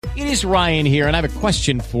It is Ryan here, and I have a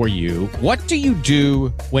question for you. What do you do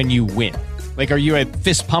when you win? Like, are you a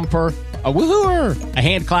fist pumper, a woohooer, a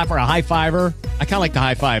hand clapper, a high fiver? I kind of like the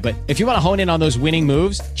high five, but if you want to hone in on those winning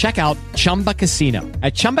moves, check out Chumba Casino.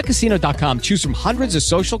 At ChumbaCasino.com, choose from hundreds of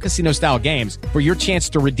social casino-style games for your chance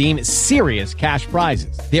to redeem serious cash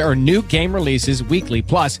prizes. There are new game releases weekly,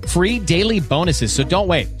 plus free daily bonuses, so don't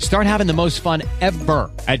wait. Start having the most fun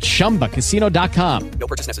ever at ChumbaCasino.com. No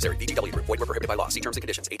purchase necessary. VGW. Void where prohibited by law. See terms and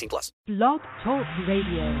conditions. 18+. Blog Talk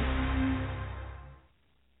Radio.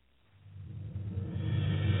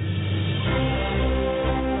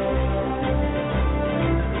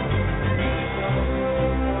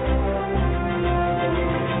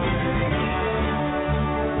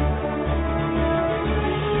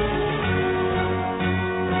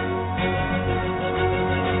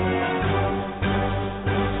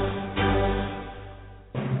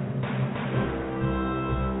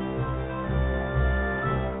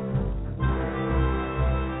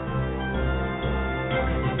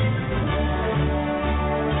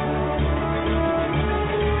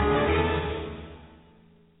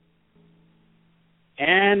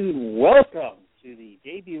 And welcome to the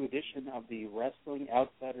debut edition of the Wrestling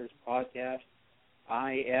Outsiders podcast.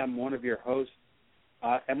 I am one of your hosts,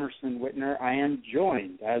 Emerson Whitner. I am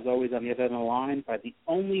joined, as always, on the other end of the line by the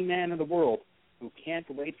only man in the world who can't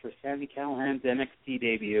wait for Sami Callihan's NXT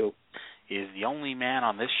debut. He is the only man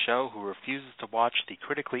on this show who refuses to watch the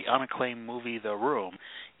critically unacclaimed movie The Room.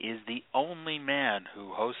 He is the only man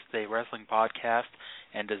who hosts a wrestling podcast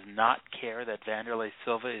and does not care that Vanderlei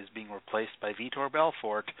Silva is being replaced by Vitor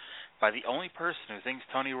Belfort, by the only person who thinks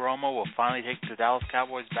Tony Romo will finally take the Dallas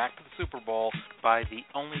Cowboys back to the Super Bowl, by the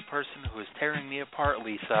only person who is tearing me apart,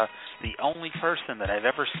 Lisa, the only person that I've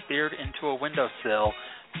ever speared into a windowsill,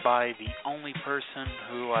 by the only person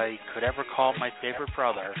who I could ever call my favorite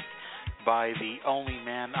brother, by the only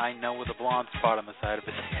man I know with a blonde spot on the side of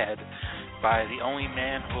his head, by the only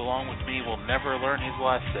man who, along with me, will never learn his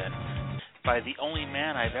lesson, by the only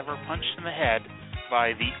man I've ever punched in the head,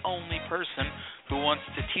 by the only person who wants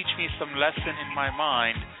to teach me some lesson in my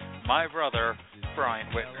mind, my brother, Brian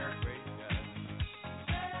Whitner.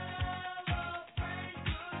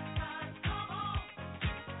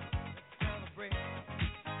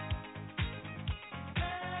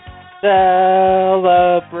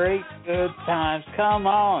 Celebrate good times. Come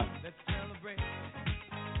on.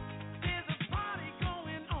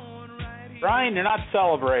 Brian, you're not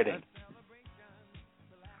celebrating.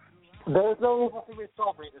 There's no reason to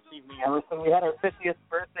celebrate this evening, Emerson. We had our 50th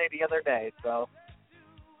birthday the other day, so.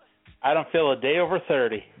 I don't feel a day over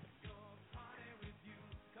 30.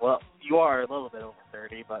 Well, you are a little bit over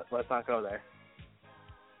 30, but let's not go there.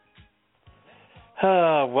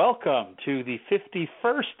 Welcome to the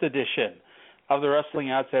 51st edition of the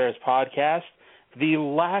Wrestling Outsiders podcast, the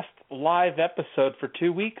last live episode for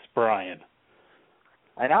 2 weeks, Brian.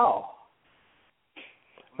 I know.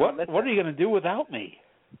 What are you going to do without me?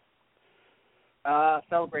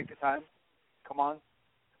 Celebrate the time. Come on.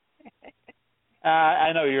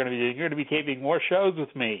 I know you're going to be taping more shows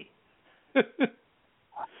with me.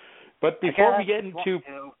 But before we get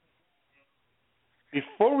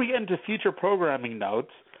into future programming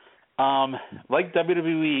notes, like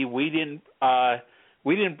WWE, we didn't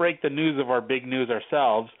break the news of our big news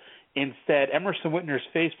ourselves. Instead, Emerson Whitner's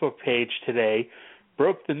Facebook page today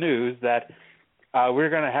broke the news that we're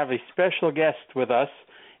going to have a special guest with us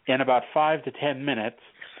in about 5 to 10 minutes.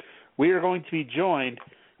 We are going to be joined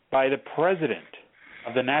by the president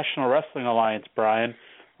of the National Wrestling Alliance, Brian.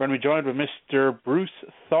 We're going to be joined by Mr. Bruce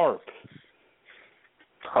Tharpe.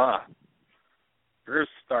 Bruce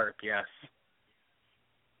Tharpe, yes.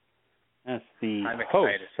 That's the I'm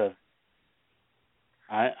host excited.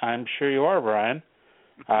 of... I'm sure you are, Brian.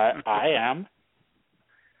 I am.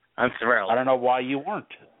 I'm thrilled. I don't know why you weren't.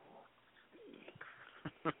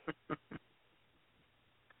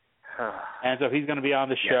 And so he's going to be on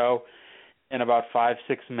the show in about 5-6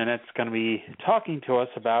 minutes, going to be talking to us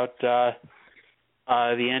about the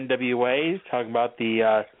NWA, talking about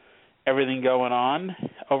the everything going on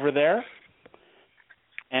over there.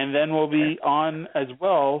 And then we'll be on as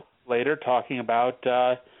well later talking about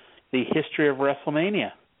the history of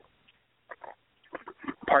WrestleMania.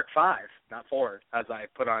 Part 5, not 4, as I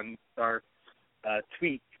put on our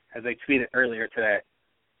tweet, as I tweeted earlier today.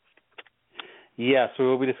 Yes, we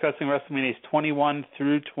will be discussing WrestleManias 21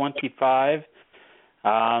 through 25,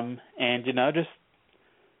 and and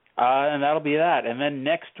that'll be that. And then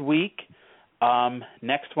next week,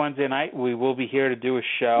 next Wednesday night, we will be here to do a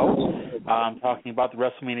show talking about the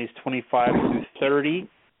WrestleManias 25 through 30,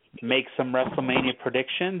 make some WrestleMania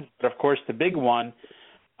predictions. But of course, the big one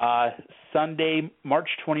Sunday, March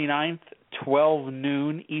 29th, 12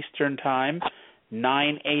 noon Eastern Time,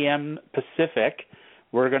 9 a.m. Pacific.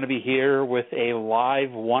 We're going to be here with a live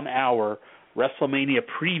 1-hour WrestleMania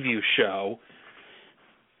preview show,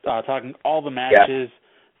 talking all the matches,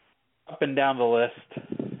 up and down the list.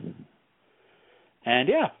 And,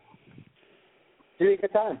 yeah. Give me a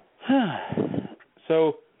good time.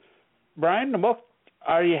 So, Brian,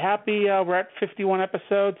 are you happy we're at 51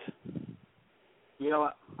 episodes? You know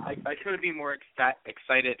what? I couldn't be more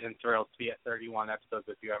excited and thrilled to be at 31 episodes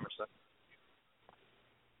with you, Emerson.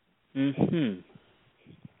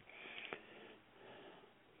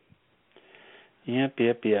 Yep.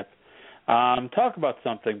 Talk about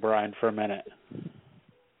something, Brian, for a minute.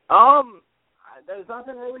 There's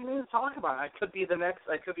nothing really new to talk about. I could be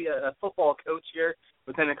a football coach here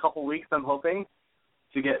within a couple weeks, I'm hoping,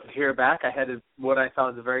 to hear back. I had what I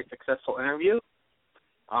thought was a very successful interview.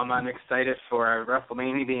 I'm excited for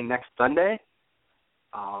WrestleMania being next Sunday.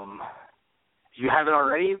 If you haven't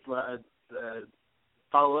already,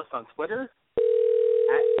 follow us on Twitter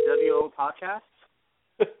at WO Podcast.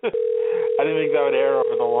 I didn't think that would air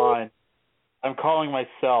over the line. I'm calling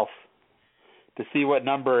myself to see what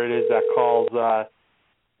number it is that calls when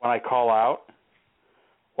I call out.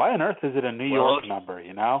 Why on earth is it a New York number,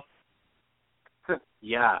 you know?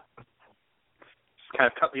 Yeah. Just kind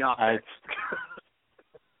of cut me off.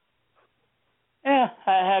 Yeah,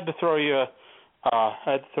 I had to throw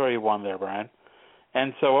you one there, Brian.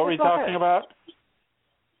 And so what were you talking about?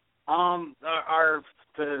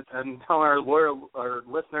 Tell our loyal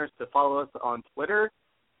listeners to follow us on Twitter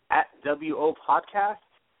at WO Podcast.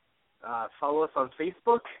 Follow us on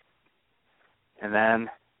Facebook. And then,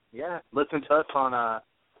 listen to us on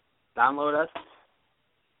download us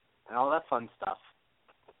and all that fun stuff.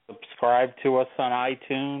 Subscribe to us on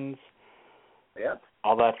iTunes. Yep.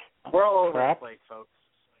 All that We're all over crap. the place, folks.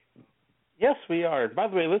 Yes, we are. By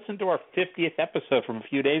the way, listen to our 50th episode from a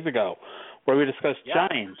few days ago where we discussed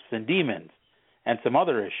giants and demons and some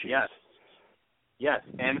other issues. Yes,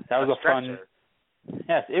 and that was a fun.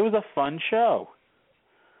 Yes, it was a fun show.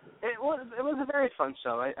 It was a very fun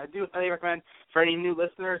show. I do highly recommend for any new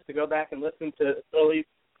listeners to go back and listen to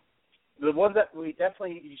the ones that you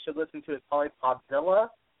should listen to is probably Podzilla,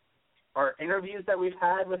 our interviews that we've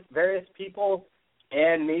had with various people,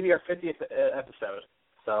 and maybe our 50th episode.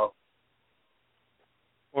 So.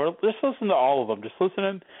 Or just listen to all of them. Just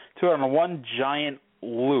listen to it on one giant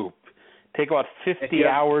loop. Take about 50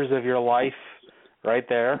 hours of your life right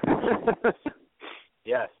there.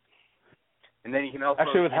 Yes. And then you can also...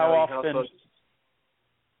 Actually, with how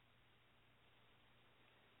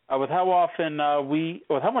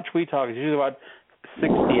much we talk, it's usually about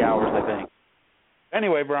 60 hours, I think.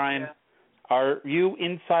 Anyway, Brian, are you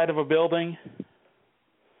inside of a building?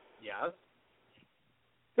 Yes.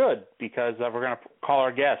 Good, because we're going to call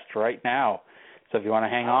our guest right now. So if you want to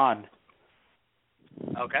hang on.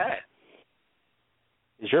 Okay.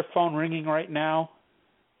 Is your phone ringing right now?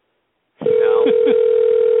 No.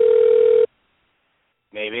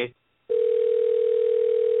 Maybe.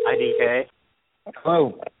 Hi, DK.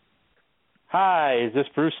 Hello. Hi, is this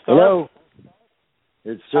Bruce Tharpe? Hello.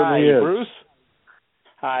 It certainly is. Bruce.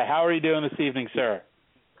 Hi, how are you doing this evening, sir?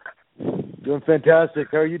 Doing fantastic.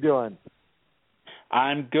 How are you doing?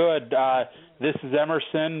 I'm good. This is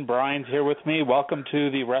Emerson. Brian's here with me. Welcome to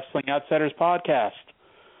the Wrestling Outsiders podcast.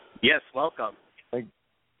 Yes, welcome.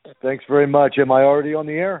 Thanks very much. Am I already on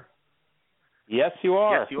the air? Yes, you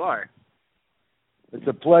are. Yes, you are. It's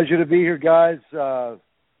a pleasure to be here, guys.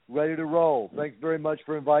 Ready to roll. Thanks very much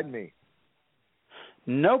for inviting me.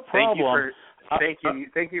 No problem. Thank you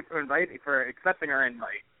for accepting our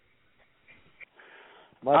invite.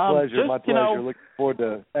 My pleasure. My pleasure. Looking forward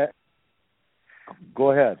to.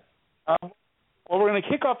 Go ahead. Well, we're going to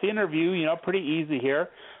kick off the interview. Pretty easy here.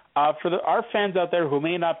 For our fans out there who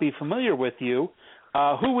may not be familiar with you,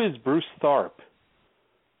 who is Bruce Tharpe?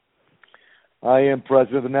 I am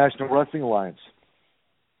president of the National Wrestling Alliance.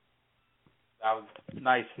 That was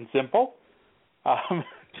nice and simple.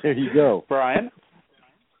 There you go, Brian.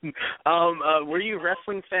 Were you a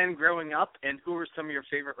wrestling fan growing up, and who were some of your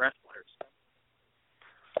favorite wrestlers?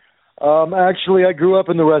 Actually, I grew up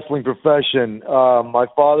in the wrestling profession. My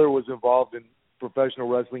father was involved in professional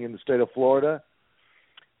wrestling in the state of Florida.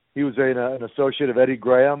 He was an associate of Eddie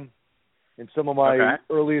Graham. And some of my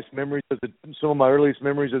earliest memories as a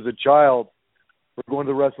child were going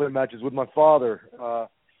to wrestling matches with my father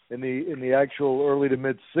in the actual early to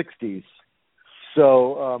mid '60s.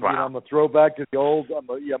 So I'm a throwback to the old. I'm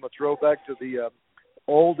a throwback to the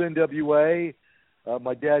old NWA.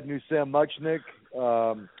 My dad knew Sam Muchnick.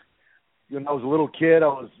 When I was a little kid, I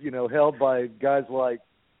was held by guys like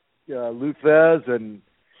Lou Fez and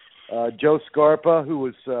Joe Scarpa, who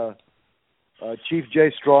was Chief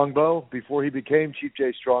Jay Strongbow before he became Chief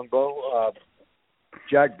Jay Strongbow,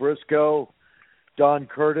 Jack Briscoe, Don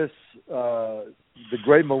Curtis, the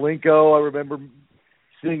great Malenko. I remember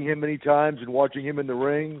seeing him many times and watching him in the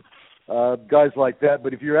ring, guys like that.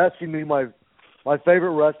 But if you're asking me my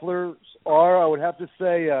favorite wrestlers are, I would have to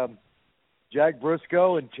say Jack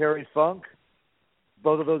Briscoe and Terry Funk.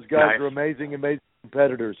 Both of those guys are amazing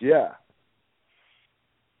competitors. Yeah.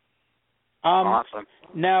 Awesome.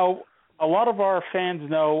 Now, a lot of our fans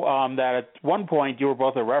know that at one point you were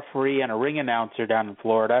both a referee and a ring announcer down in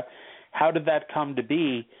Florida. How did that come to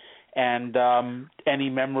be? And any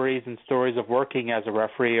memories and stories of working as a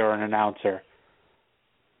referee or an announcer?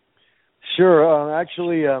 Sure.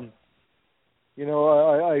 Actually, you know,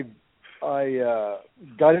 I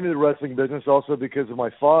got into the wrestling business also because of my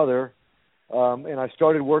father, and I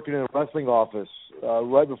started working in a wrestling office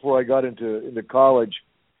right before I got into college.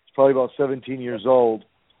 I was probably about 17 years old.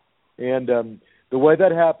 And the way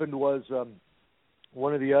that happened was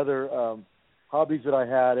one of the other hobbies that I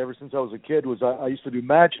had ever since I was a kid was I used to do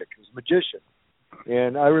magic. I was a magician.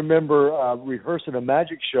 And I remember rehearsing a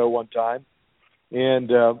magic show one time and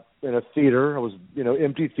in a theater. I was,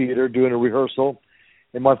 empty theater doing a rehearsal.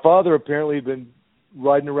 And my father apparently had been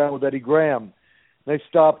riding around with Eddie Graham. They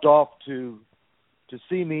stopped off to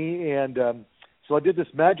see me, and so I did this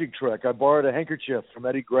magic trick. I borrowed a handkerchief from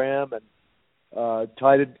Eddie Graham and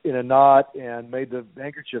tied it in a knot and made the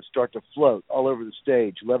handkerchief start to float all over the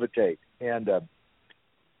stage, levitate, and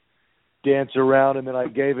dance around. And then I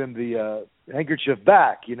gave him the handkerchief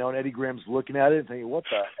back, and Eddie Graham's looking at it and thinking, "What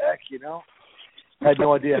the heck?" Had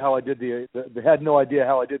no idea how I did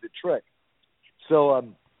the trick.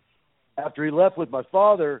 So after he left with my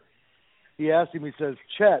father, he asked him. He says,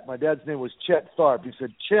 "Chet," my dad's name was Chet Tharpe. He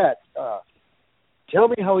said, "Chet, tell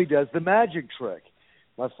me how he does the magic trick."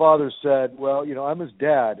 My father said, "Well, I'm his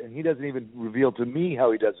dad, and he doesn't even reveal to me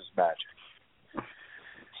how he does his magic."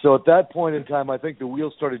 So at that point in time, I think the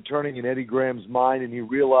wheels started turning in Eddie Graham's mind, and he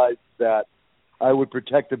realized that I would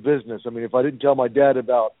protect the business. I mean, if I didn't tell my dad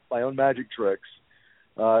about my own magic tricks,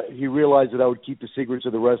 he realized that I would keep the secrets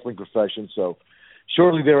of the wrestling profession. So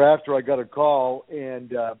shortly thereafter, I got a call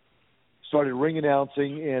and started ring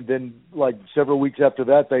announcing, and then like several weeks after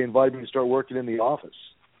that, they invited me to start working in the office.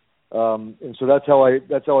 And so that's how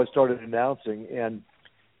I started announcing. And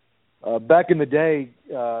back in the day,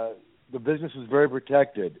 the business was very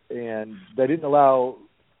protected, and they didn't allow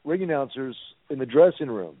ring announcers in the dressing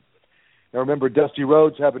room. I remember Dusty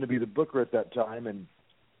Rhodes happened to be the booker at that time, and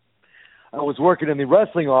I was working in the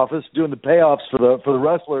wrestling office doing the payoffs for the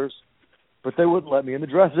wrestlers, but they wouldn't let me in the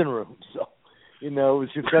dressing room. So, it was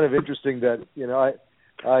just kind of interesting that I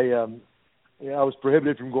was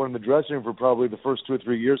prohibited from going in the dressing room for probably the first 2 or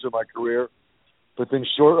 3 years of my career. But then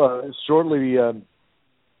shortly,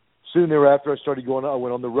 soon thereafter, I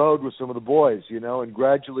went on the road with some of the boys, and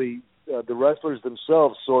gradually the wrestlers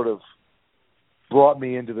themselves sort of brought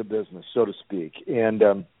me into the business, so to speak.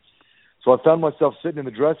 And so I found myself sitting in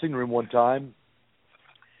the dressing room one time,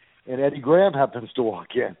 and Eddie Graham happens to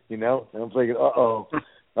walk in, and I'm thinking, uh-oh,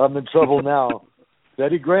 I'm in trouble now.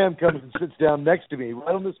 Eddie Graham comes and sits down next to me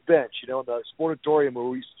right on this bench, in the sportatorium where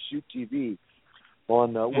we used to shoot TV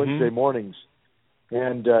on Wednesday mornings.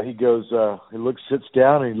 And he goes, sits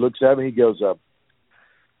down, and he looks at me, and he goes,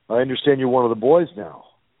 "I understand you're one of the boys now."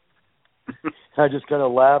 I just kind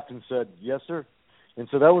of laughed and said, "Yes, sir." And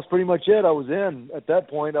so that was pretty much it. I was in. At that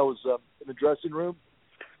point, I was in the dressing room,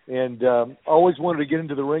 and always wanted to get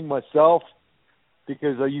into the ring myself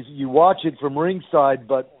because you watch it from ringside,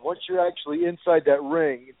 but once you're actually inside that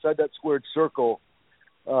ring, inside that squared circle,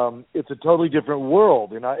 it's a totally different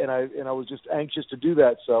world. And I was just anxious to do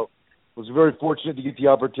that. So I was very fortunate to get the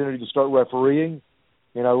opportunity to start refereeing,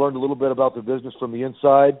 and I learned a little bit about the business from the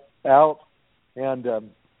inside out. And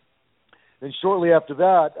then shortly after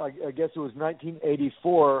that, I guess it was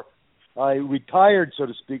 1984, I retired, so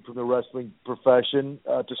to speak, from the wrestling profession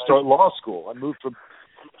to start law school. I moved from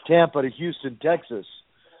Tharpe to Houston, Texas,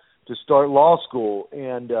 to start law school.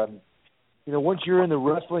 And, once you're in the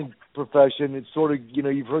wrestling profession, it's sort of,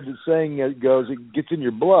 you've heard the saying it goes, it gets in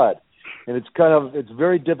your blood. And it's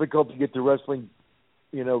very difficult to get the wrestling,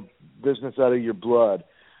 business out of your blood.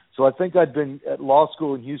 So I think I'd been at law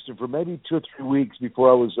school in Houston for maybe 2 or 3 weeks before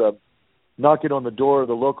I was knocking on the door of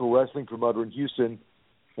the local wrestling promoter in Houston,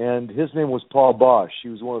 and his name was Paul Bosch. He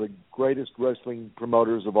was one of the greatest wrestling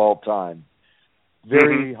promoters of all time.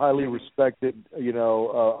 Very highly respected,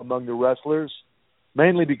 among the wrestlers,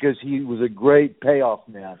 mainly because he was a great payoff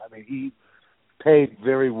man. I mean, he paid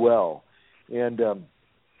very well. And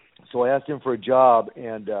So I asked him for a job,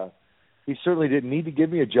 and he certainly didn't need to give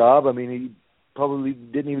me a job. I mean, he probably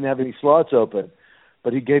didn't even have any slots open,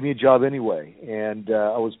 but he gave me a job anyway. And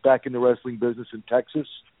I was back in the wrestling business in Texas,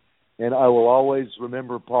 and I will always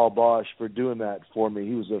remember Paul Bosch for doing that for me.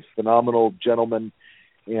 He was a phenomenal gentleman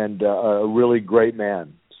and a really great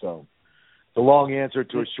man. So the long answer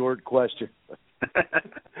to a short question.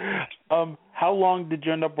 How long did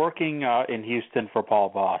you end up working in Houston for Paul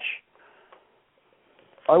Bosch?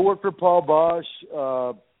 I worked for Paul Bosch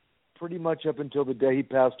pretty much up until the day he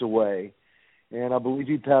passed away. And I believe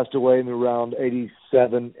he passed away in around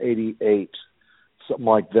 87, 88, something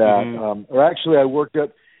like that. Mm-hmm. Or actually, I worked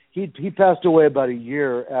at he passed away about a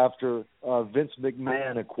year after Vince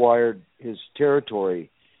McMahon acquired his territory.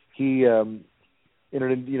 He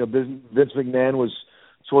entered in, Vince McMahon was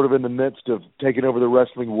sort of in the midst of taking over the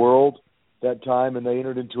wrestling world that time, and they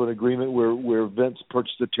entered into an agreement where Vince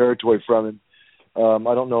purchased the territory from him.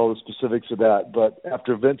 I don't know the specifics of that, but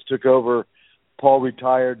after Vince took over, Paul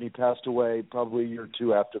retired and he passed away probably a year or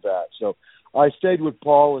two after that. So I stayed with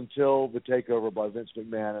Paul until the takeover by Vince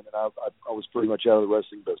McMahon, and then I was pretty much out of the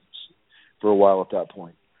wrestling business for a while at that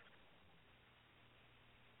point.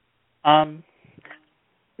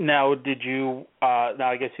 Now, did you? Now,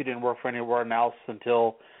 I guess you didn't work for anyone else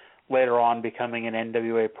until later on, becoming an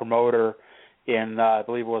NWA promoter in, I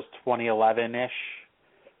believe it was 2011-ish.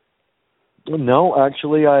 No,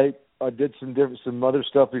 actually, I did some other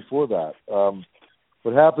stuff before that.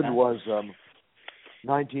 What happened was,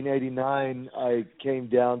 1989, I came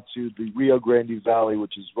down to the Rio Grande Valley,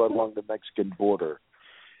 which is right along the Mexican border,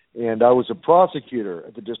 and I was a prosecutor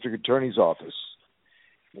at the district attorney's office.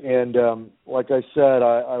 And like I said,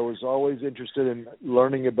 I was always interested in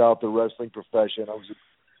learning about the wrestling profession. I was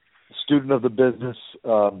a student of the business,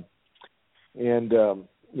 and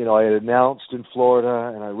I had announced in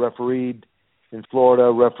Florida, and I refereed in Florida,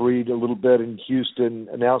 refereed a little bit in Houston,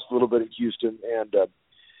 announced a little bit in Houston, and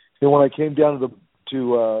then when I came down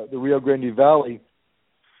to the Rio Grande Valley,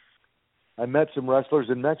 I met some wrestlers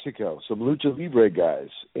in Mexico, some lucha libre guys,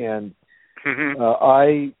 and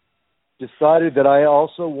I decided that I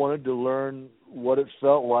also wanted to learn what it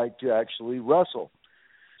felt like to actually wrestle.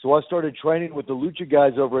 So I started training with the lucha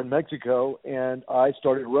guys over in Mexico, and I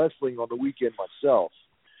started wrestling on the weekend myself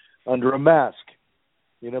under a mask,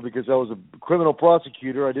 because I was a criminal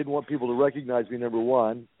prosecutor. I didn't want people to recognize me, number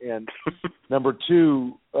one. And number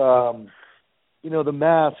two, the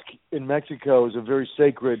mask in Mexico is a very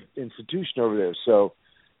sacred institution over there. So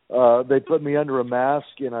they put me under a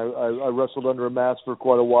mask, and I wrestled under a mask for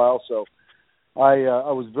quite a while. So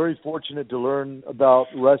I was very fortunate to learn about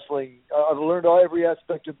wrestling. I've learned every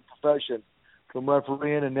aspect of the profession, from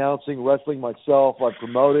refereeing, announcing, wrestling myself. I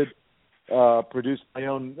promoted, produced my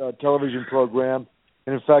own television program.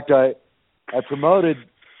 And in fact, I promoted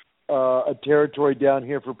a territory down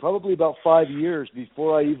here for probably about 5 years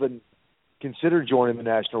before I even considered joining the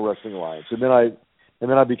National Wrestling Alliance. And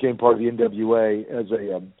then I became part of the NWA as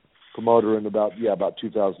a promoter in about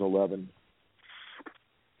 2011.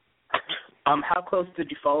 How close did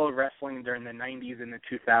you follow wrestling during the 90s and the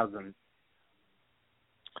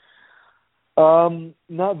 2000s?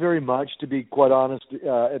 Not very much, to be quite honest.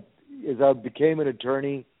 As I became an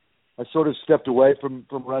attorney, I sort of stepped away from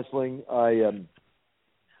wrestling. I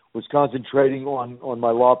was concentrating on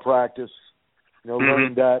my law practice,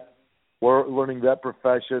 learning that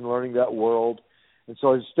profession, learning that world. And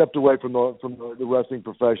so I stepped away from the wrestling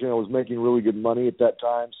profession. I was making really good money at that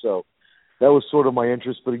time, so that was sort of my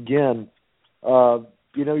interest. But again,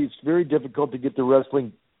 it's very difficult to get the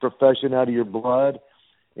wrestling profession out of your blood.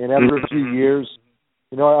 And after a few years,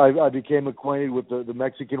 I became acquainted with the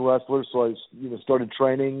Mexican wrestlers, so I started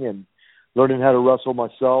training and learning how to wrestle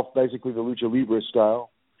myself, basically the lucha libre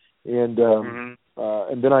style. And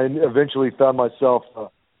then I eventually found myself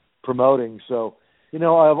promoting. So,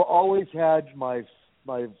 I've always had my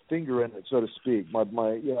finger in it, so to speak, my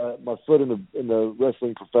foot in the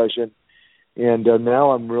wrestling profession, and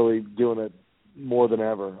now I'm really doing it more than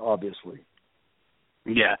ever, obviously.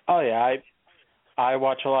 Yeah. Oh yeah, I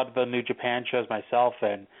watch a lot of the New Japan shows myself,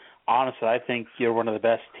 and honestly, I think you're one of the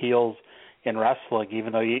best heels in wrestling.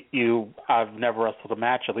 Even though I've never wrestled a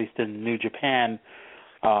match, at least in New Japan,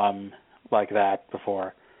 like that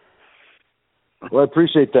before. Well, I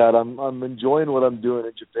appreciate that. I'm enjoying what I'm doing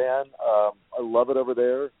in Japan. I love it over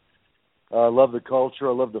there. I love the culture.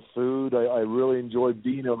 I love the food. I really enjoy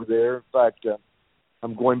being over there. In fact,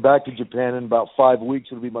 I'm going back to Japan in about 5 weeks.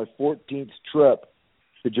 It'll be my 14th trip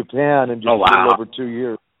to Japan in just a little over 2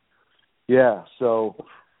 years. Yeah. So,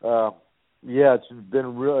 it's been a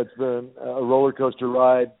roller coaster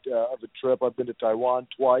ride of a trip. I've been to Taiwan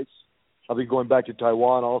twice. I'll be going back to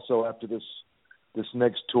Taiwan also after this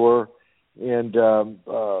next tour. And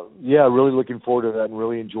really looking forward to that and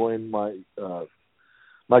really enjoying my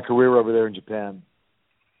career over there in Japan.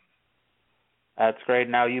 That's great.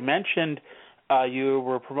 Now, you mentioned you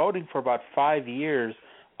were promoting for about 5 years.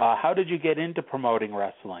 How did you get into promoting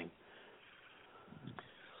wrestling?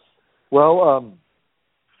 Well,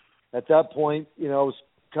 at that point, I was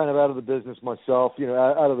kind of out of the business myself,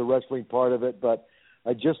 out of the wrestling part of it, but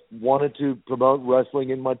I just wanted to promote wrestling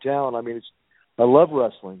in my town. I mean, I love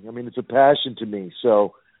wrestling. I mean, it's a passion to me.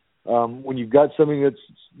 So when you've got something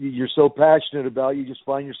you're so passionate about, you just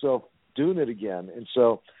find yourself doing it again. And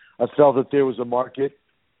so I felt that there was a market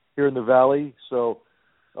here in the Valley. So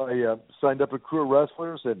I signed up a crew of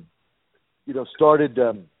wrestlers and, started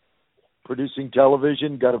producing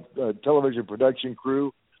television, got a television production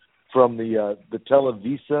crew from the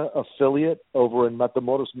Televisa affiliate over in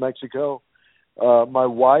Matamoros, Mexico. My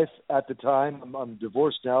wife at the time, I'm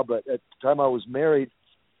divorced now, but at the time I was married,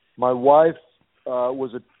 my wife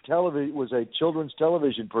was a children's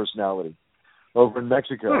television personality over in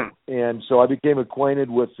Mexico, and so I became acquainted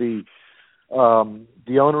with the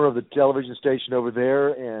owner of the television station over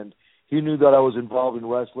there, and he knew that I was involved in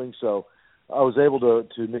wrestling, so I was able to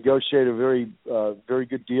negotiate a very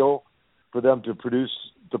good deal for them to produce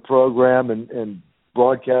the program and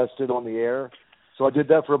broadcast it on the air. So I did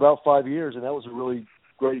that for about 5 years, and that was a really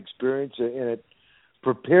great experience, and it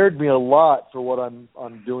prepared me a lot for what I'm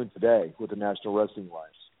doing today with the National Wrestling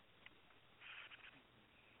Alliance.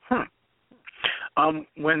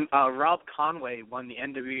 When Rob Conway won the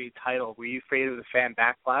NWA title, were you afraid of the fan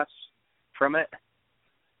backlash from it?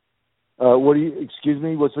 Excuse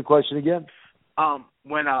me, what's the question again?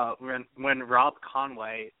 When Rob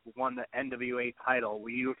Conway won the NWA title, were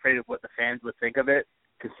you afraid of what the fans would think of it,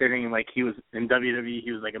 considering like he was in WWE,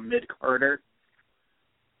 he was like a mid-carder?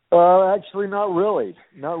 Actually, not really,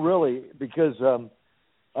 because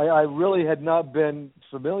I really had not been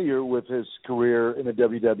familiar with his career in the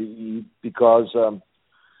WWE because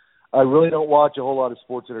I really don't watch a whole lot of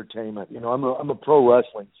sports entertainment. I'm a pro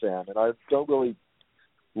wrestling fan, and I don't really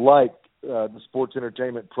like the sports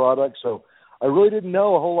entertainment product, so I really didn't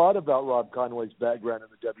know a whole lot about Rob Conway's background in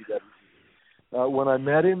the WWE. When I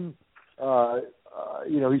met him,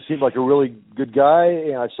 he seemed like a really good guy,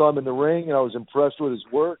 and I saw him in the ring, and I was impressed with his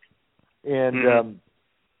work. And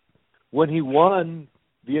when he won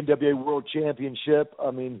the NWA World Championship,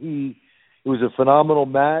 I mean, it was a phenomenal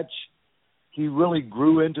match. He really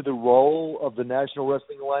grew into the role of the National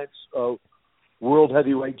Wrestling Alliance World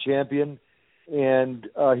Heavyweight Champion, and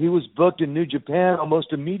he was booked in New Japan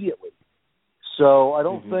almost immediately. So I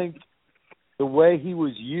don't think the way he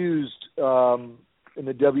was used in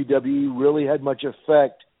the WWE really had much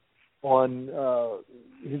effect on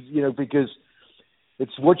his, because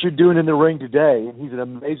it's what you're doing in the ring today. And he's an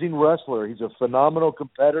amazing wrestler. He's a phenomenal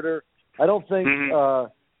competitor. I don't think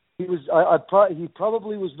he was. He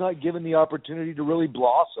probably was not given the opportunity to really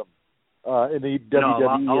blossom in the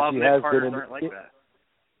WWE. A lot as he of has mid-carders been aren't like that.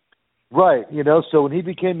 Right, so when he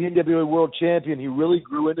became the NWA World Champion, he really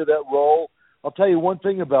grew into that role. I'll tell you one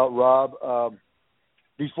thing about Rob.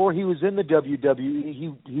 Before he was in the WWE,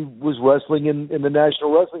 he was wrestling in the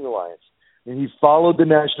National Wrestling Alliance. And he followed the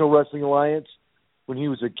National Wrestling Alliance when he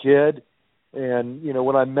was a kid. And,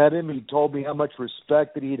 when I met him, he told me how much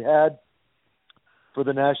respect that he'd had for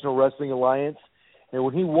the National Wrestling Alliance. And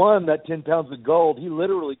when he won that 10 pounds of gold, he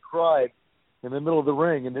literally cried in the middle of the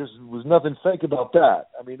ring, and there was nothing fake about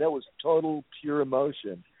that. I mean, that was total, pure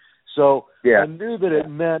emotion. So I knew that it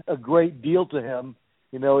meant a great deal to him.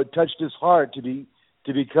 It touched his heart to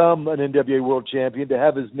become an NWA World Champion, to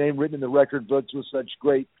have his name written in the record books with such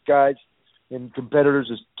great guys and competitors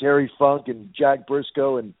as Terry Funk and Jack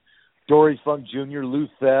Briscoe and Dory Funk Jr., Lou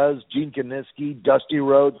Thesz, Gene Kiniski, Dusty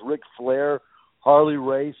Rhodes, Ric Flair, Harley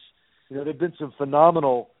Race. There have been some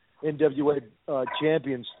phenomenal NWA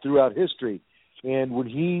champions throughout history. And when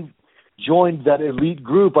he joined that elite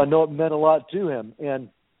group, I know it meant a lot to him. And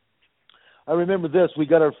I remember this: we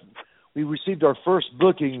received our first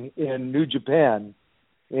booking in New Japan,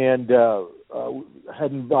 and I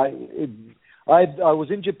was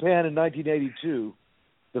in Japan in 1982,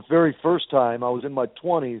 the very first time. I was in my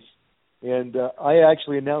 20s, and I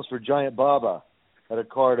actually announced for Giant Baba at a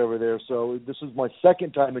card over there. So this was my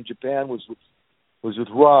second time in Japan. Was with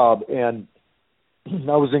Rob, and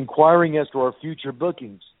I was inquiring as to our future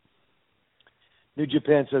bookings. New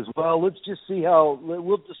Japan says, well, let's just see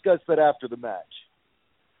we'll discuss that after the match.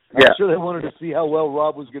 I'm sure they wanted to see how well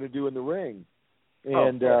Rob was going to do in the ring.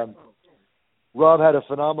 And Rob had a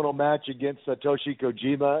phenomenal match against Satoshi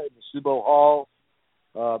Kojima in the Sumo Hall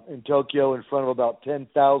in Tokyo in front of about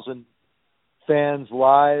 10,000 fans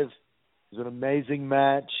live. It was an amazing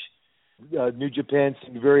match. New Japan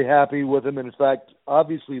seemed very happy with him, and in fact,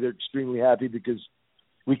 obviously they're extremely happy because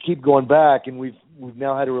we keep going back, and we've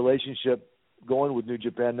now had a relationship going with New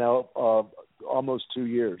Japan now almost 2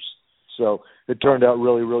 years. So it turned out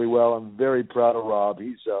really, really well. I'm very proud of Rob.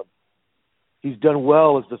 He's done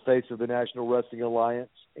well as the face of the National Wrestling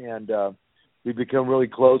Alliance, and we've become really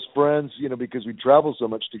close friends, because we travel so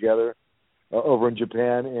much together over in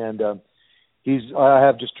Japan, and I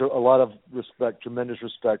have just a lot of respect, tremendous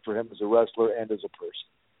respect for him as a wrestler and as a person.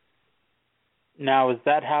 Now, is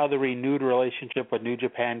that how the renewed relationship with New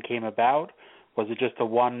Japan came about? Was it just a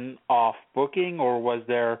one-off booking, or was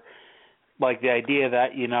there the idea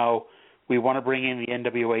that, we want to bring in the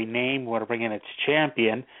NWA name, we want to bring in its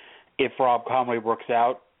champion. If Rob Conway works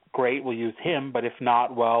out, great, we'll use him. But if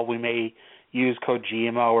not, well, we may use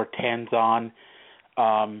Kojima or Tenzan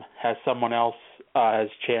as someone else as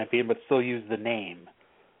champion, but still use the name.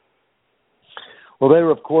 Well, they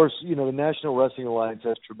were, of course, the National Wrestling Alliance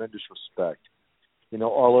has tremendous respect,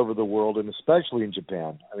 all over the world, and especially in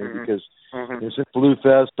Japan. I mean, because since Blue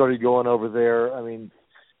Fest started going over there, I mean,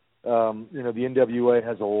 the NWA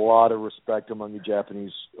has a lot of respect among the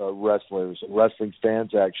Japanese wrestlers and wrestling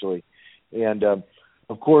fans, actually. And,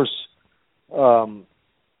 of course,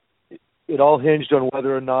 it all hinged on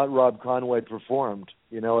whether or not Rob Conway performed,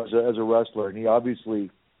 as a wrestler. And he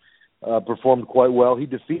obviously performed quite well. He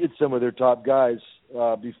defeated some of their top guys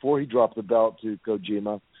before he dropped the belt to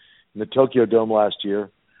Kojima in the Tokyo Dome last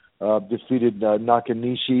year. Defeated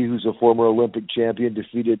Nakanishi, who's a former Olympic champion,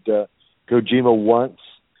 defeated Kojima once,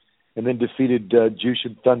 and then defeated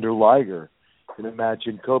Jushin Thunder Liger in a match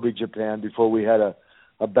in Kobe, Japan, before we had a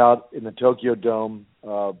bout in the Tokyo Dome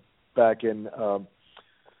back in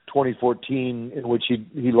 2014, in which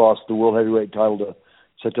he lost the World Heavyweight title to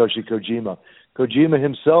Satoshi Kojima. Kojima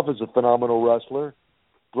himself is a phenomenal wrestler,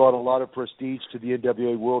 brought a lot of prestige to the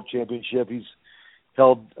NWA World Championship. He's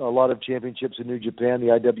held a lot of championships in New Japan, the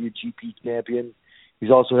IWGP champion.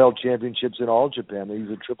 He's also held championships in All Japan. He's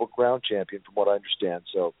a Triple Crown champion, from what I understand.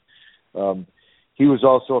 So he was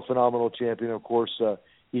also a phenomenal champion. Of course,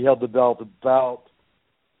 he held the belt about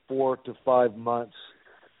 4 to 5 months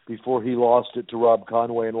before he lost it to Rob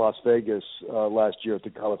Conway in Las Vegas last year at the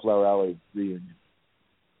Cauliflower Alley reunion.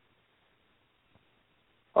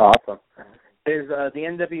 Awesome. Is the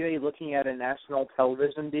NWA looking at a national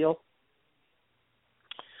television deal?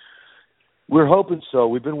 We're hoping so.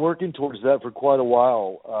 We've been working towards that for quite a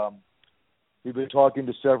while. We've been talking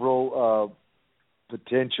to several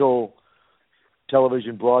potential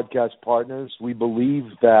television broadcast partners. We believe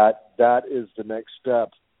that is the next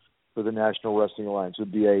step for the National Wrestling Alliance. It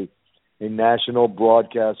would be a national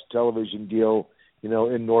broadcast television deal,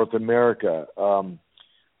 in North America.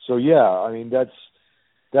 So yeah, I mean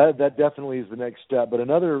that definitely is the next step. But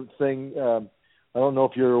another thing, I don't know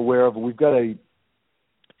if you're aware of, we've got a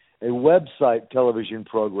website television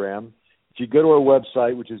program. If you go to our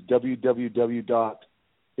website, which is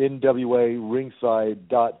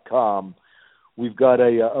www.nwaringside.com, we've got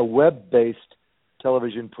a web-based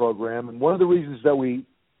television program. And one of the reasons that we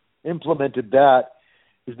implemented that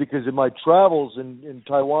is because in my travels in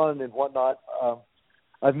Taiwan and whatnot,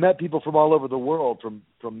 I've met people from all over the world, from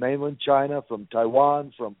mainland China, from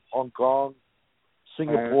Taiwan, from Hong Kong,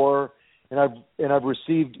 Singapore, and I've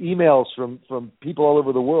received emails from people all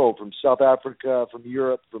over the world, from South Africa, from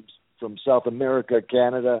Europe, from South America,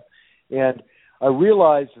 Canada, and I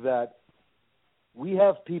realized that we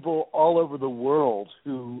have people all over the world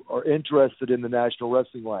who are interested in the National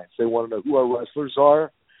Wrestling Alliance. They want to know who our wrestlers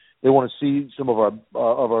are. They want to see some of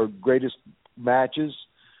our greatest matches,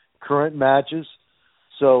 current matches.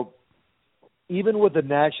 So even with a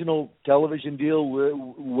national television deal,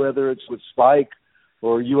 whether it's with Spike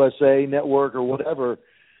or USA Network or whatever,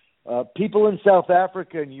 people in South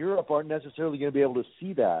Africa and Europe aren't necessarily going to be able to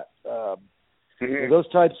see that. Those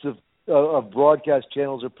types of broadcast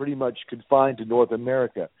channels are pretty much confined to North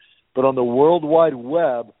America. But on the World Wide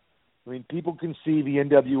Web, I mean, people can see the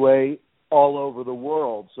NWA all over the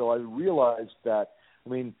world. So I realized that, I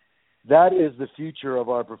mean, that is the future of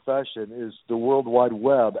our profession, is the World Wide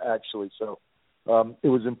Web, actually. So it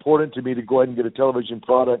was important to me to go ahead and get a television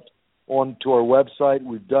product onto our website.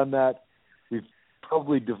 We've done that. We've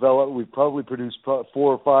probably produced 4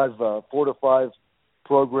 to 5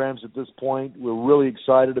 programs at this point. We're really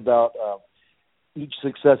excited about each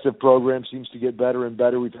successive program seems to get better and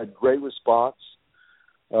better. We've had great response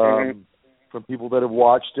from people that have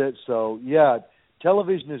watched it. So, yeah,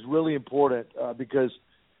 television is really important because,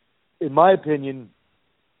 in my opinion,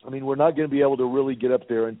 I mean, we're not going to be able to really get up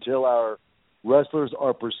there until our wrestlers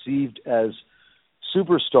are perceived as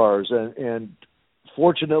superstars, and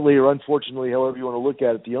fortunately or unfortunately, however you want to look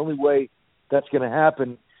at it, the only way that's going to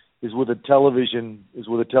happen is with a television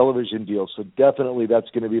deal. So definitely that's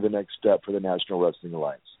going to be the next step for the National Wrestling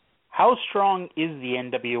Alliance. How strong is the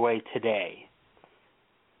NWA today?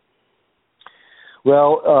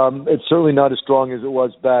 Well, it's certainly not as strong as it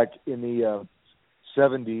was back in the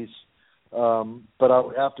 70s, but I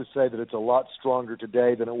would have to say that it's a lot stronger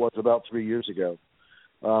today than it was about 3 years ago.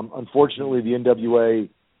 Unfortunately, the NWA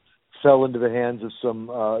fell into the hands of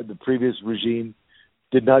the previous regime,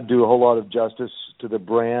 did not do a whole lot of justice to the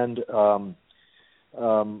brand. I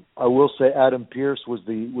will say Adam Pearce was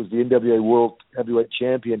the NWA World Heavyweight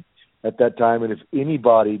Champion at that time, and if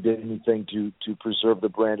anybody did anything to preserve the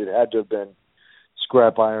brand, it had to have been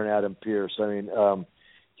Scrap Iron Adam Pearce. I mean,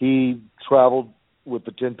 he traveled with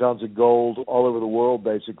the 10 pounds of gold all over the world,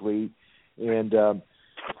 basically, and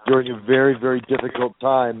during a very, very difficult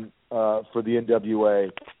time for the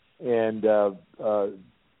NWA, and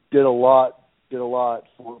did a lot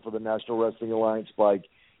for the National Wrestling Alliance by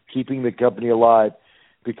keeping the company alive,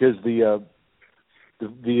 because the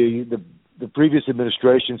previous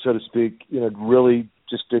administration, so to speak, really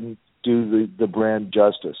just didn't do the brand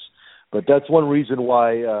justice. But that's one reason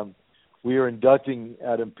why we are inducting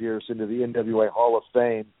Adam Pearce into the NWA Hall of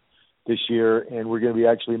Fame this year, and we're going to be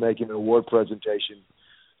actually making an award presentation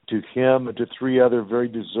to him and to 3 other very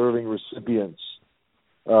deserving recipients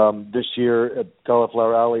this year at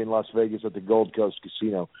Cauliflower Alley in Las Vegas at the Gold Coast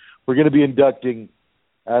Casino. We're going to be inducting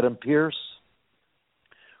Adam Pearce.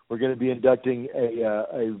 We're going to be inducting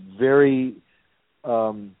a very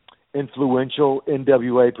influential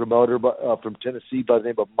NWA promoter from Tennessee by the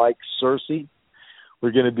name of Mike Searcy.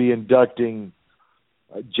 We're going to be inducting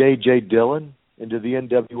J.J. Dillon into the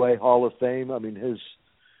NWA Hall of Fame. I mean, his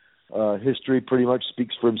history pretty much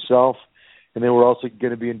speaks for himself. And then we're also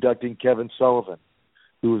going to be inducting Kevin Sullivan,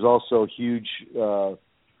 who is also a huge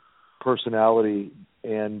personality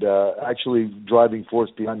and actually driving force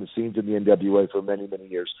behind the scenes in the NWA for many, many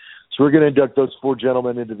years. So we're going to induct those 4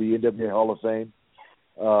 gentlemen into the NWA Hall of Fame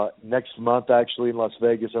next month, actually, in Las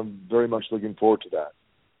Vegas. I'm very much looking forward to that.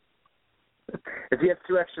 If you have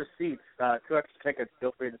 2 extra seats, 2 extra tickets,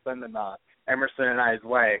 feel free to send them Emerson and I's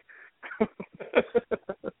way.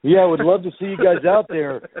 Yeah, I would love to see you guys out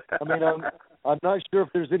there. I mean, I'm not sure if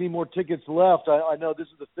there's any more tickets left. I know this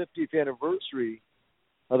is the 50th anniversary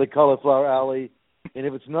of the Cauliflower Alley, and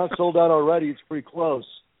if it's not sold out already, it's pretty close.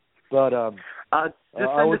 But just I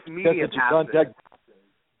would send us media contact.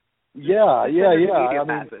 Yeah. I mean,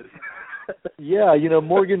 yeah,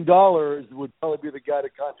 Morgan Dollar would probably be the guy to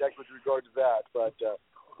contact with regard to that. But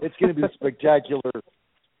it's going to be spectacular.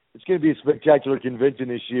 It's going to be a spectacular convention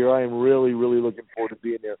this year. I am really, really looking forward to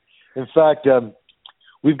being there. In fact,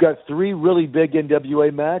 we've got 3 really big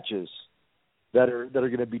NWA matches that are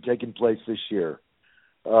going to be taking place this year.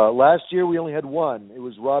 Last year we only had 1. It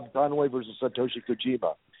was Rob Conway versus Satoshi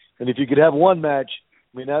Kojima. And if you could have 1 match,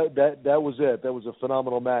 I mean, that was it. That was a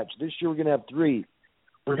phenomenal match. This year we're going to have 3.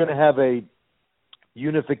 We're going to have a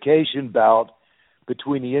unification bout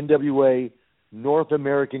between the NWA North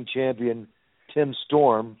American champion, Tim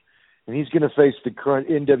Storm, and he's going to face the current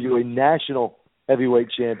NWA National Heavyweight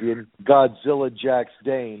Champion, Godzilla Jax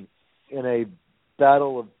Dane, in a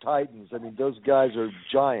battle of titans. I mean, those guys are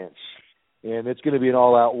giants, and it's going to be an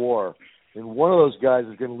all-out war. And one of those guys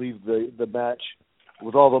is going to leave the match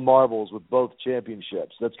with all the marbles with both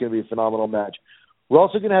championships. That's going to be a phenomenal match. We're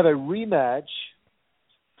also going to have a rematch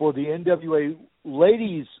for the NWA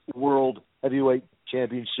Ladies World Heavyweight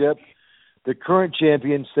Championship. The current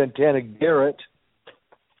champion, Santana Garrett,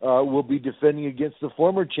 will be defending against the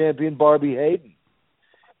former champion, Barbie Hayden.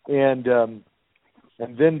 And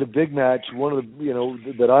then the big match, one of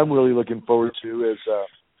the that I'm really looking forward to is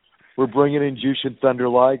we're bringing in Jushin Thunder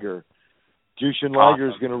Liger. Jushin Liger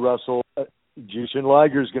is going to wrestle. Jushin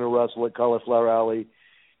Liger is going to wrestle at Cauliflower Alley,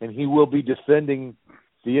 and he will be defending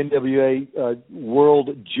the NWA World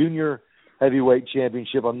Junior Heavyweight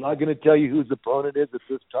Championship. I'm not going to tell you who his opponent is at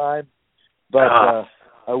this time, but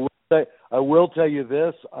I will tell you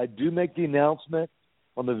this. I do make the announcement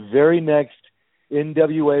on the very next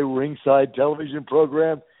NWA Ringside television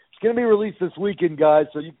program. It's going to be released this weekend, guys,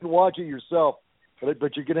 so you can watch it yourself.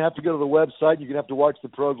 But you're going to have to go to the website. You're going to have to watch the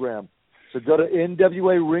program. So go to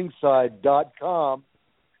nwaringside.com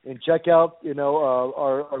and check out,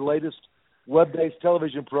 our latest web-based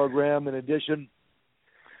television program. In addition,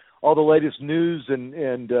 all the latest news and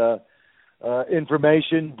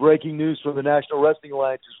information, breaking news from the National Wrestling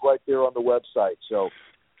Alliance is right there on the website. So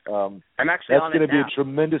I'm actually that's on going it to be now. a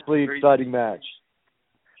tremendously exciting match.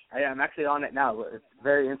 I'm actually on it now. It's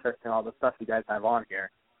very interesting, all the stuff you guys have on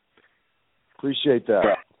here. Appreciate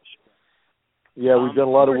that. Yeah, we've done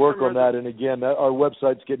a lot of work on that, and again, our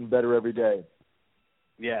website's getting better every day.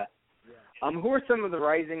 Yeah. Who are some of the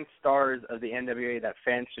rising stars of the NWA that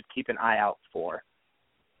fans should keep an eye out for?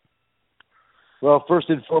 Well, first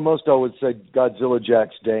and foremost, I would say Godzilla Jack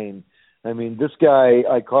Stane. I mean, this guy,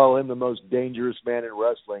 I call him the most dangerous man in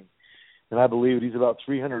wrestling, and I believe he's about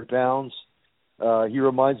 300 pounds. He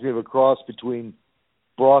reminds me of a cross between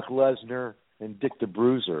Brock Lesnar and Dick the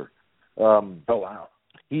Bruiser. Oh, wow.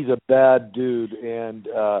 He's a bad dude, and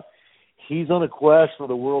he's on a quest for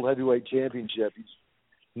the World Heavyweight Championship. He's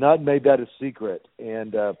not made that a secret,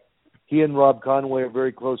 and he and Rob Conway are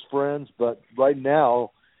very close friends, but right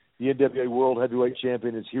now the NWA World Heavyweight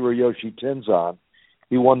Champion is Hiroyoshi Tenzan.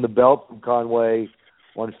 He won the belt from Conway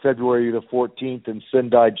on February the 14th in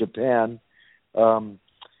Sendai, Japan.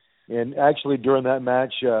 And actually during that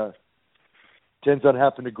match, Tenzan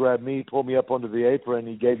happened to grab me, pull me up onto the apron.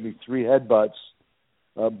 He gave me 3 headbutts,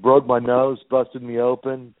 broke my nose, busted me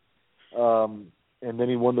open, and then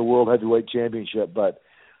he won the World Heavyweight Championship. But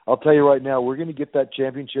I'll tell you right now, we're going to get that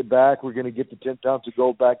championship back. We're going to get the 10 pounds of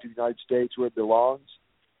gold back to the United States where it belongs.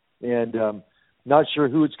 And not sure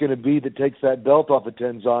who it's going to be that takes that belt off of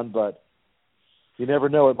Tenzan, but you never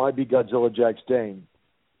know. It might be Godzilla Jack Stane.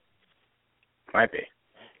 Might be.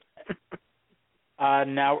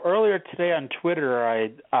 Now, earlier today on Twitter,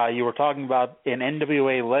 you were talking about an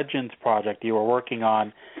NWA Legends project you were working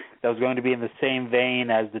on that was going to be in the same vein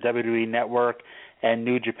as the WWE Network and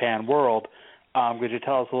New Japan World. Could you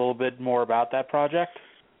tell us a little bit more about that project?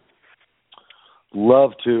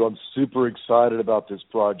 Love to. I'm super excited about this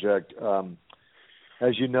project.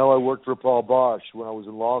 As you know, I worked for Paul Bosch when I was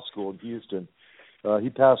in law school in Houston. He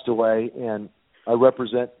passed away, and I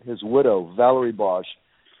represent his widow, Valerie Bosch,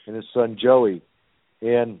 and his son, Joey.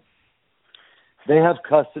 And they have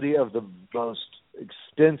custody of the most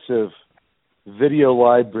extensive video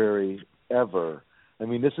library ever. I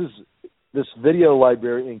mean, this video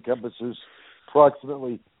library encompasses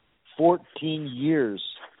approximately 14 years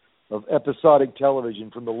of episodic television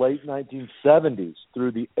from the late 1970s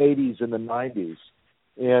through the 80s and the 90s.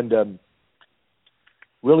 And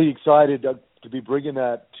really excited to be bringing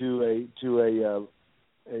that to a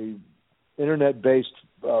internet-based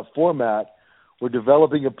format. We're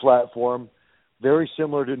developing a platform very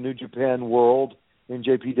similar to New Japan World,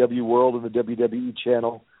 NJPW World, and the WWE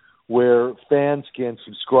channel, where fans can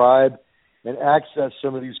subscribe and access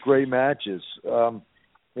some of these great matches. And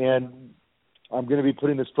I'm going to be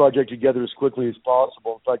putting this project together as quickly as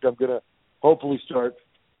possible. In fact, I'm going to hopefully start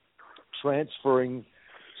transferring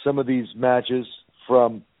some of these matches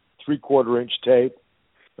from 3/4-inch tape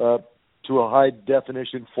to a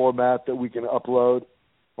high-definition format that we can upload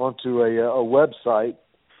onto a website.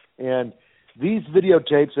 And these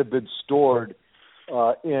videotapes have been stored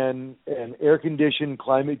in an air-conditioned,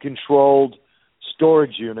 climate-controlled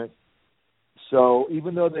storage unit. So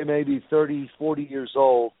even though they may be 30, 40 years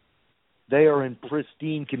old, they are in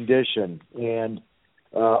pristine condition. And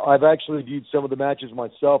I've actually viewed some of the matches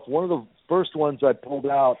myself. One of the first ones I pulled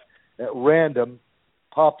out at random,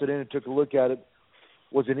 popped it in and took a look at it,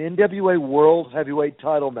 was an NWA World Heavyweight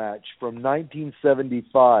title match from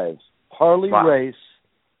 1975. Harley Race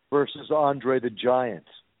versus Andre the Giant.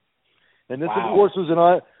 And this, of course,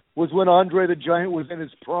 was when Andre the Giant was in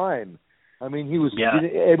his prime. I mean, he was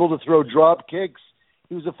able to throw drop kicks.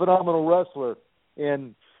 He was a phenomenal wrestler.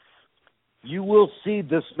 And you will see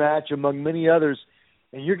this match among many others,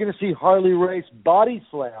 and you're going to see Harley Race body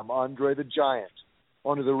slam Andre the Giant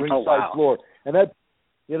onto the ringside floor. And that,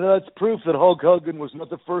 that's proof that Hulk Hogan was not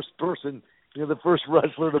the first person, the first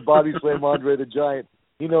wrestler to body slam Andre the Giant.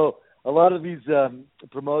 A lot of these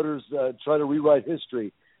promoters try to rewrite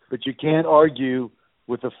history, but you can't argue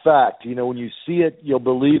with the fact. When you see it, you'll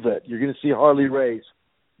believe it. You're going to see Harley Race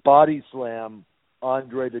body slam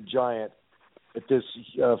Andre the Giant at this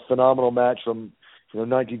phenomenal match from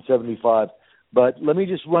 1975. But let me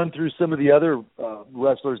just run through some of the other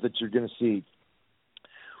wrestlers that you're going to see.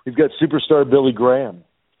 We've got superstar Billy Graham.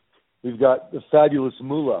 We've got the fabulous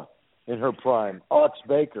Moolah in her prime. Ox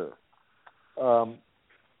Baker.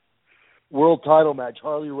 World title match,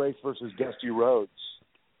 Harley Race versus Dusty Rhodes.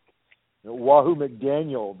 Wahoo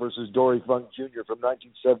McDaniel versus Dory Funk Jr. from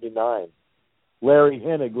 1979. Larry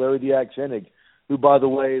the Axe Hennig, who, by the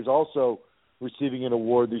way, is also receiving an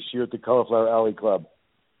award this year at the Cauliflower Alley Club.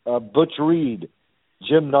 Butch Reed,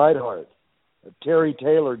 Jim Neidhart, Terry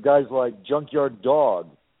Taylor, guys like Junkyard Dog,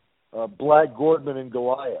 Black Gordman and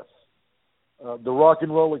Goliath, the Rock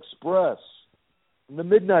and Roll Express, and the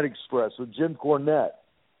Midnight Express with Jim Cornette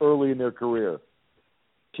early in their career.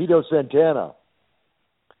 Tito Santana,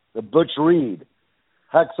 the Butch Reed,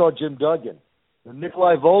 Hacksaw Jim Duggan,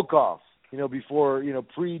 Nikolai Volkov, before,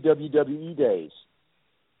 pre-WWE days.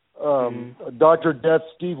 Dr. Death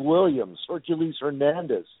Steve Williams, Hercules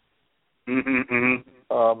Hernandez,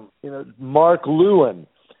 Mark Lewin,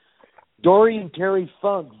 Dorian Terry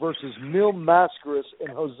Funk versus Mil Mascaras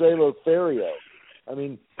and Jose Lothario. I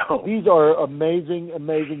mean, these are amazing,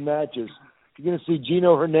 amazing matches. You're going to see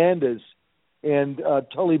Gino Hernandez and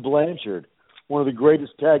Tully Blanchard, one of the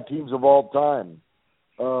greatest tag teams of all time.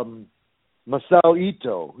 Masao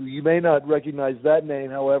Ito, who you may not recognize that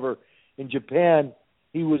name, however, in Japan,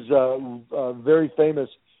 he was very famous,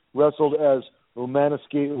 wrestled as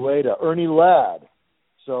Romanowski Ueda. Ernie Ladd.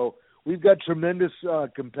 So we've got tremendous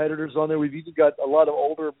competitors on there. We've even got a lot of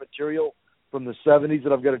older material from the 70s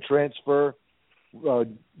that I've got to transfer.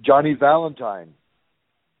 Johnny Valentine.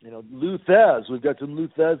 Lou Thez. We've got some Lou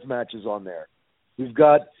Thez matches on there. We've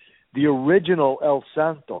got the original El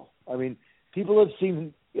Santo. I mean, people have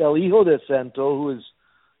seen El Hijo de Santo, who is,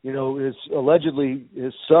 is allegedly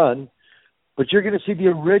his son, but you're going to see the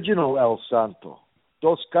original El Santo,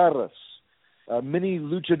 Dos Caras, many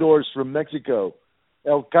luchadors from Mexico,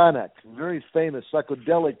 El Canac, very famous,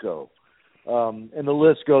 Psychodelico, and the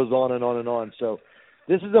list goes on and on and on. So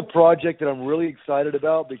this is a project that I'm really excited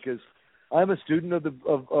about because I'm a student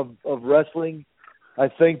of wrestling. I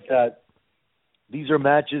think that these are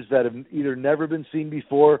matches that have either never been seen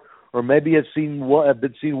before or maybe have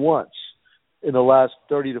been seen once in the last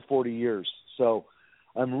 30 to 40 years. So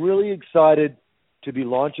I'm really excited to be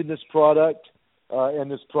launching this product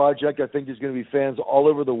and this project. I think there's going to be fans all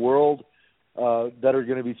over the world that are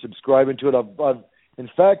going to be subscribing to it. I've in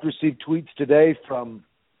fact received tweets today from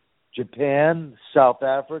Japan, South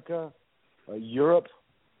Africa, Europe,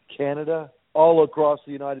 Canada, all across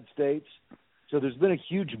the United States. So there's been a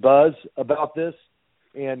huge buzz about this,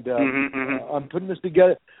 and I'm putting this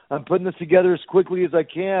together. I'm putting this together as quickly as I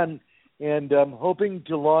can, and I'm hoping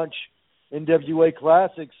to launch NWA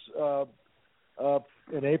Classics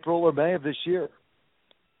in April or May of this year.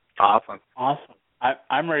 Awesome.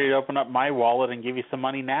 I'm ready to open up my wallet and give you some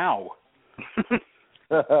money now.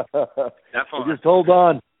 Definitely. Just hold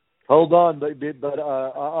on, but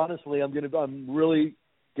honestly, I'm really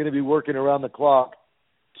going to be working around the clock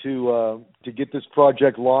to get this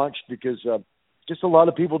project launched because just a lot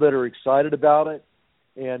of people that are excited about it,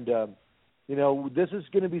 and this is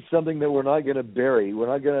going to be something that we're not going to bury. We're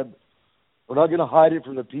not going to hide it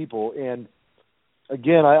from the people. And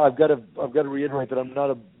again, I've got to reiterate that I'm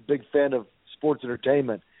not a big fan of sports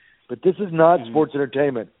entertainment, but this is not sports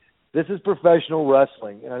entertainment. This is professional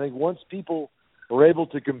wrestling, and I think once people are able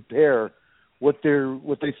to compare what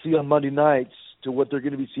they see on Monday nights to what they're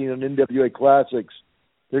going to be seeing on NWA Classics,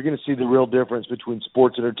 they're going to see the real difference between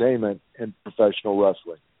sports entertainment and professional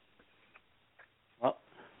wrestling. Well,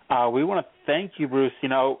 we want to thank you, Bruce.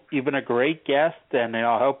 You've been a great guest, and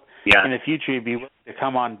I hope in the future you'd be willing to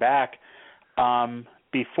come on back.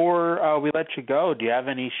 Before we let you go, do you have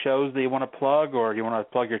any shows that you want to plug, or do you want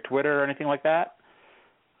to plug your Twitter or anything like that?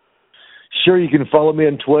 Sure, you can follow me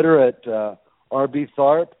on Twitter at RB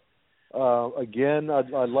Tharpe. Again,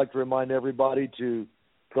 I'd like to remind everybody to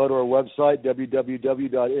go to our website,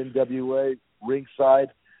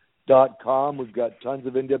 www.nwaringside.com. We've got tons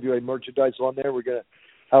of NWA merchandise on there. We're going to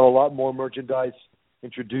have a lot more merchandise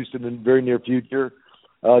introduced in the very near future.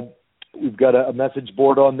 We've got a message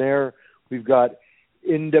board on there. We've got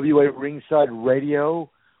NWA Ringside Radio,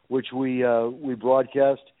 which we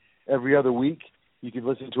broadcast every other week. You can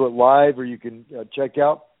listen to it live, or you can check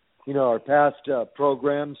out, our past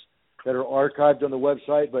programs that are archived on the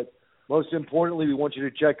website. But most importantly, we want you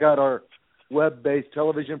to check out our web-based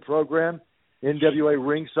television program, NWA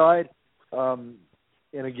Ringside. And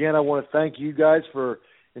again, I want to thank you guys for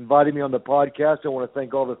inviting me on the podcast. I want to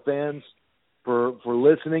thank all the fans for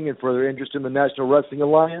listening and for their interest in the National Wrestling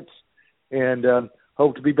Alliance. And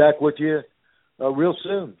hope to be back with you real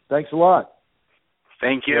soon. Thanks a lot.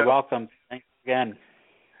 Thank you. You're welcome. Thanks again.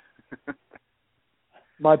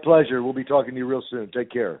 My pleasure. We'll be talking to you real soon.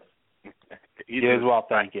 Take care. You as well.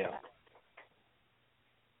 Thank you.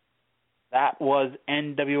 That was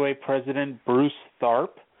NWA President Bruce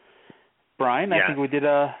Tharpe. Brian, I think we did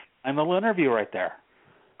a little interview right there.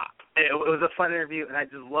 It was a fun interview, and I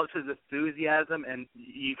just loved his enthusiasm, and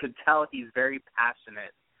you could tell he's very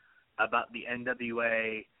passionate about the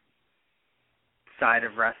NWA side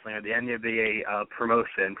of wrestling, or the NWA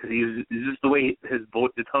promotion, because he was just the way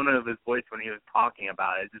the tone of his voice when he was talking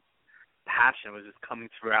about it, just passion was just coming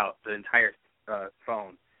throughout the entire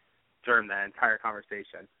phone during that entire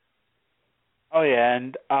conversation. Oh yeah,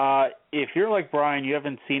 and if you're like Brian, you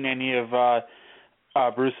haven't seen any of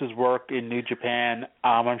Bruce's work in New Japan.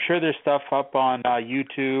 I'm sure there's stuff up on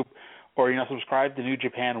YouTube or subscribe to New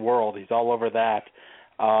Japan World. He's all over that.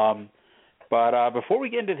 But before we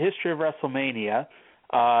get into the history of WrestleMania,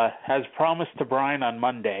 as promised to Brian on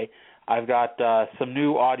Monday, I've got some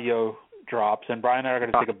new audio drops, and Brian and I are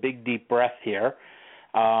going to take a big deep breath here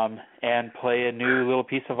and play a new little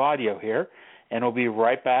piece of audio here, and we'll be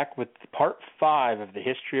right back with part 5 of the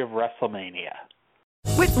history of WrestleMania.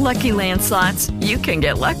 With Lucky Land Slots, you can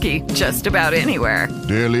get lucky just about anywhere.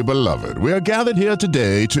 Dearly beloved, we are gathered here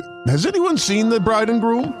today to... Has anyone seen the bride and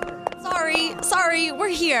groom? Sorry, we're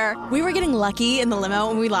here. We were getting lucky in the limo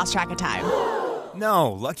and we lost track of time.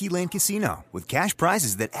 No, Lucky Land Casino, with cash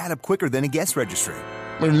prizes that add up quicker than a guest registry.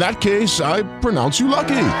 In that case, I pronounce you lucky.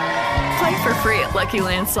 Play for free at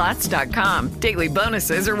LuckyLandSlots.com. Daily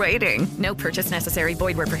bonuses are waiting. No purchase necessary.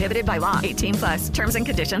 Void where prohibited by law. 18+. Terms and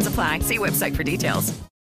conditions apply. See website for details.